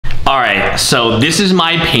Alright, so this is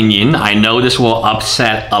my opinion. I know this will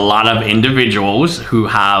upset a lot of individuals who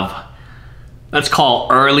have, let's call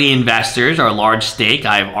early investors or large stake.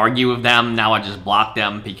 I've argued with them, now I just block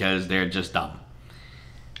them because they're just dumb.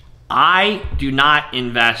 I do not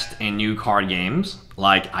invest in new card games.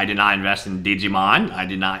 Like, I did not invest in Digimon, I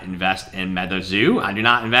did not invest in Metazoo, I do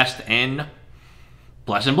not invest in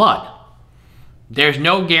Flesh and Blood. There's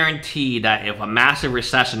no guarantee that if a massive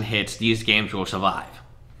recession hits, these games will survive.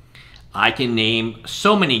 I can name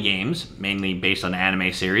so many games, mainly based on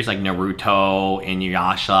anime series, like Naruto,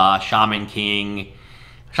 Inuyasha, Shaman King.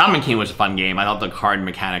 Shaman King was a fun game. I thought the card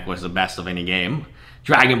mechanic was the best of any game.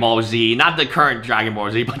 Dragon Ball Z, not the current Dragon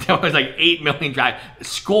Ball Z, but there was like 8 million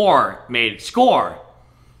Score made Score.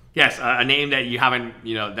 Yes, a name that you haven't,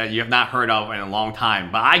 that you have not heard of in a long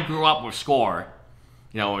time. But I grew up with Score.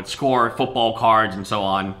 With Score, football cards, and so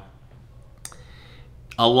on.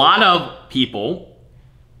 A lot of people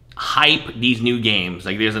hype these new games.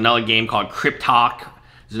 Like, there's another game called Cryptok.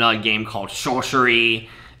 There's another game called Sorcery.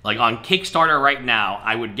 Like, on Kickstarter right now,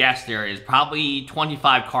 I would guess there is probably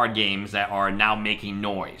 25 card games that are now making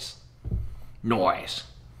noise.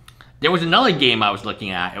 There was another game I was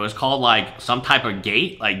looking at. It was called, like, some type of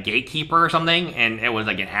Gatekeeper or something. And it was,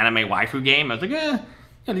 like, an anime waifu game. I was like,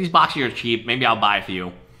 these boxes are cheap. Maybe I'll buy a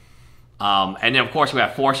few. And then, of course, we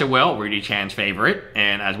have Force of Will, Rudy Chan's favorite,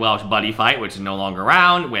 and as well as Buddy Fight, which is no longer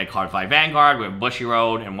around. We had Cardfight Vanguard, we have Bushy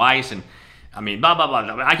Road and Weiss, and I mean, blah, blah,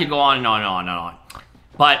 blah. I could go on and on and on and on.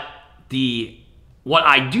 But what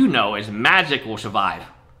I do know is Magic will survive.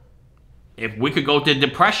 If we could go to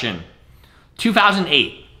depression,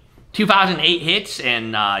 2008. 2008 hits,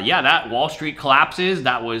 and yeah, that Wall Street collapses.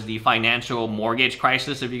 That was the financial mortgage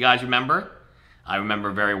crisis, if you guys remember. I remember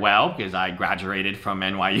very well because I graduated from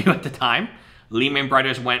NYU at the time. Lehman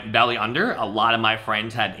Brothers went belly under. A lot of my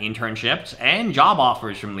friends had internships and job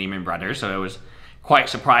offers from Lehman Brothers, so it was quite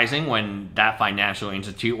surprising when that financial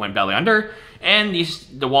institute went belly under, and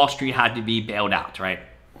the Wall Street had to be bailed out, right?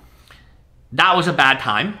 That was a bad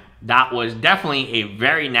time. That was definitely a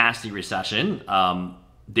very nasty recession.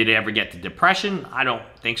 Did it ever get to depression? I don't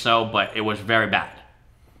think so, but it was very bad.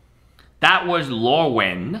 That was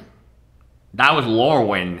Lorwyn. That was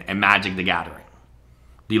Lorwyn and Magic the Gathering.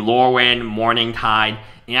 The Lorwyn, Morning Tide,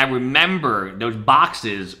 and I remember those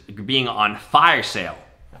boxes being on fire sale.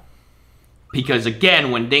 Because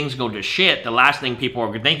again, when things go to shit, the last thing people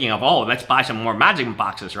are thinking of, oh, let's buy some more Magic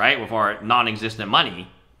boxes, right? With our non-existent money.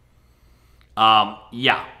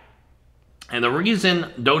 Yeah. And the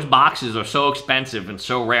reason those boxes are so expensive and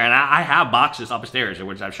so rare, and I have boxes upstairs,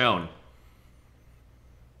 which I've shown.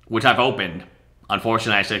 Which I've opened.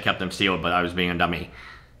 Unfortunately, I should have kept them sealed, but I was being a dummy.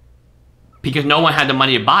 Because no one had the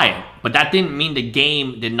money to buy it. But that didn't mean the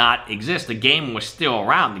game did not exist. The game was still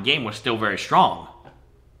around. The game was still very strong.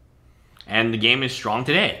 And the game is strong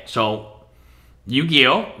today. So,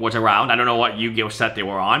 Yugioh was around. I don't know what Yu-Gi-Oh set they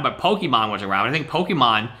were on, but Pokemon was around. I think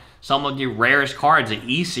Pokemon, some of the rarest cards, the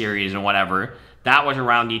E-Series and whatever, that was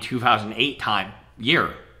around the 2008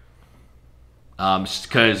 year.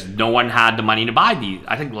 Because no one had the money to buy these.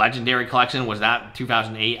 I think Legendary Collection was that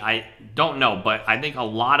 2008. I don't know, but I think a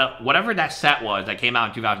lot of whatever that set was that came out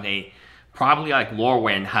in 2008, probably like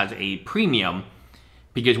Lorwyn has a premium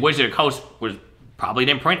because Wizard of the Coast probably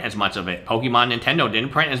didn't print as much of it. Pokemon Nintendo didn't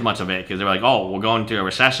print as much of it because they were like, oh, we're going to a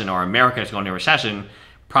recession, or America is going to a recession.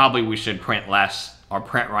 Probably we should print less. Our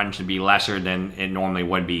print run should be lesser than it normally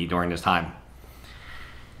would be during this time.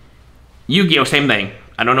 Yu-Gi-Oh, same thing.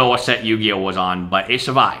 I don't know what set Yu-Gi-Oh was on, but it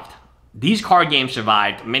survived. These card games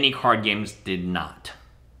survived. Many card games did not.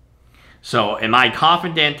 So am I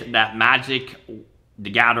confident that Magic,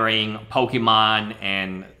 the Gathering, Pokemon,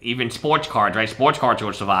 and even sports cards, right? Sports cards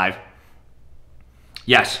will survive.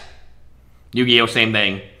 Yes. Yu-Gi-Oh, same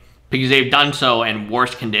thing. Because they've done so in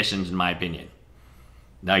worse conditions, in my opinion.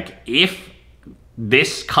 Like, if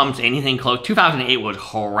this comes anything close, 2008 was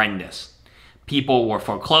horrendous. People were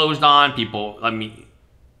foreclosed on. People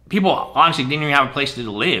honestly didn't even have a place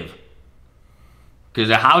to live. Because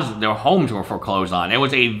their homes were foreclosed on. It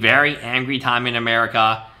was a very angry time in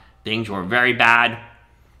America. Things were very bad.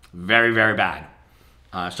 Very, very bad.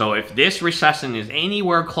 So if this recession is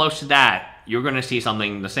anywhere close to that, you're going to see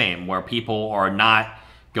something the same, where people are not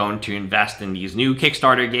going to invest in these new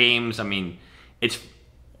Kickstarter games. I mean, it's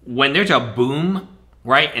when there's a boom,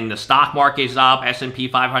 right, and the stock market is up, S&P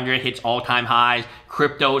 500 hits all-time highs,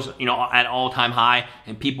 crypto's, at all-time high,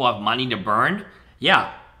 and people have money to burn,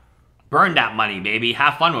 yeah, burn that money, baby.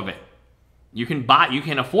 Have fun with it. You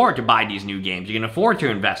can afford to buy these new games. You can afford to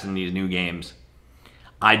invest in these new games.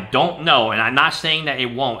 I don't know, and I'm not saying that it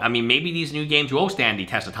won't. I mean, maybe these new games will stand the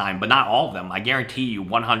test of time, but not all of them. I guarantee you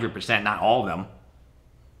 100% not all of them.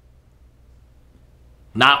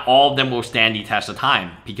 Not all of them will stand the test of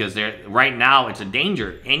time, because right now it's a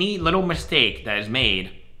danger. Any little mistake that is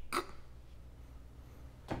made,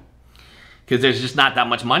 because there's just not that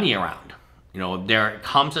much money around. You know, there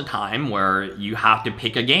comes a time where you have to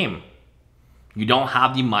pick a game. You don't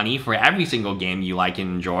have the money for every single game you like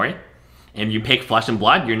and enjoy. And if you pick Flesh and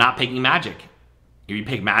Blood, you're not picking Magic. If you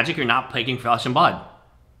pick Magic, you're not picking Flesh and Blood.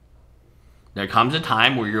 There comes a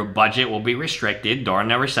time where your budget will be restricted during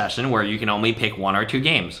a recession where you can only pick 1 or 2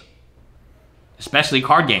 games. Especially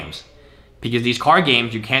card games. Because these card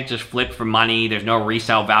games, you can't just flip for money. There's no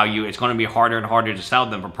resale value. It's going to be harder and harder to sell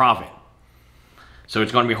them for profit. So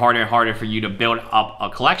it's going to be harder and harder for you to build up a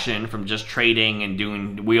collection from just trading and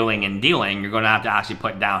doing wheeling and dealing. You're going to have to actually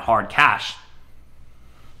put down hard cash.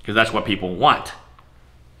 Because that's what people want.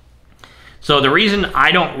 So the reason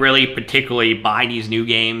I don't really particularly buy these new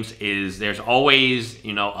games is there's always,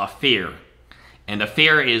 you know, a fear. And the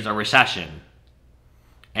fear is a recession.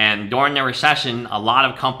 And during the recession, a lot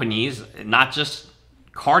of companies, not just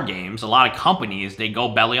card games, a lot of companies, they go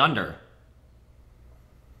belly under.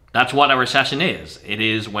 That's what a recession is. It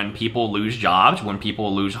is when people lose jobs, when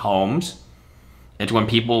people lose homes. It's when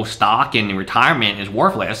people's stock in retirement is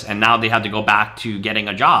worthless, and now they have to go back to getting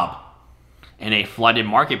a job in a flooded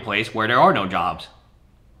marketplace where there are no jobs.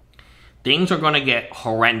 Things are going to get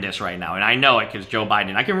horrendous right now, and I know it because Joe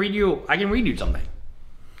Biden. I can read you something.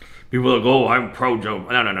 People will go, "Oh, I'm pro Joe."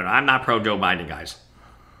 No, I'm not pro Joe Biden, guys.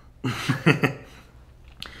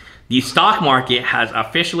 The stock market has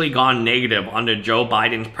officially gone negative under Joe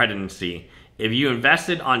Biden's presidency. If you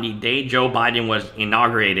invested on the day Joe Biden was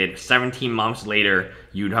inaugurated, 17 months later,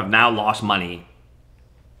 you'd have now lost money.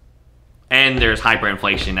 And there's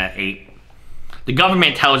hyperinflation at 8. The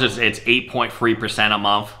government tells us it's 8.3% a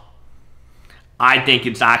month. I think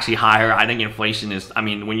it's actually higher. I think inflation is, I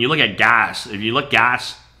mean, when you look at gas, if you look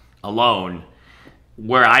gas alone,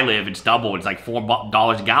 where I live, it's double. It's like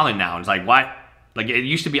 $4 a gallon now. It's like, what? Like, it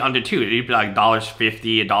used to be under 2. It used to be like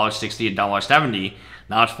 $1.50, $1.60, $1.70.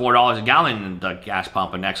 Now it's $4 a gallon in the gas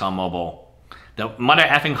pump in ExxonMobil. The mother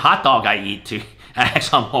effing hot dog I eat at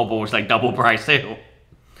ExxonMobil was like double price too.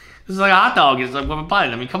 This is like a hot dog. It's like,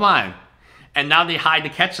 I mean, come on. And now they hide the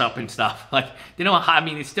ketchup and stuff. Like, they don't hide, I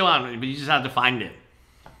mean, it's still on, but you just have to find it.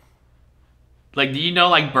 Like, do you know,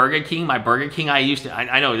 like, Burger King? My Burger King I used to,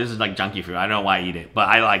 I know this is like junky food. I don't know why I eat it, but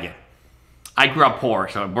I like it. I grew up poor,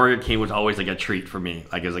 so Burger King was always like a treat for me,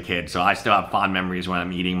 like as a kid. So I still have fond memories when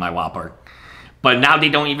I'm eating my Whopper. But now they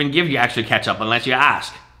don't even give you extra ketchup unless you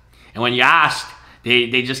ask. And when you ask,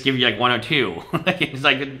 they just give you like 1 or 2. It's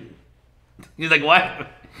like, he's like, what?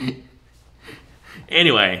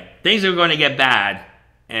 Anyway, things are going to get bad,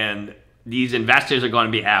 and these investors are going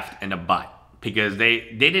to be effed in the butt because they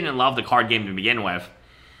didn't love the card game to begin with.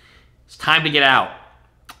 It's time to get out,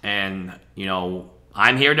 and you know,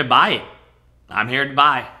 I'm here to buy it. I'm here to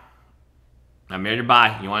buy. I'm here to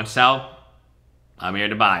buy. You want to sell? I'm here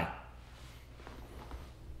to buy.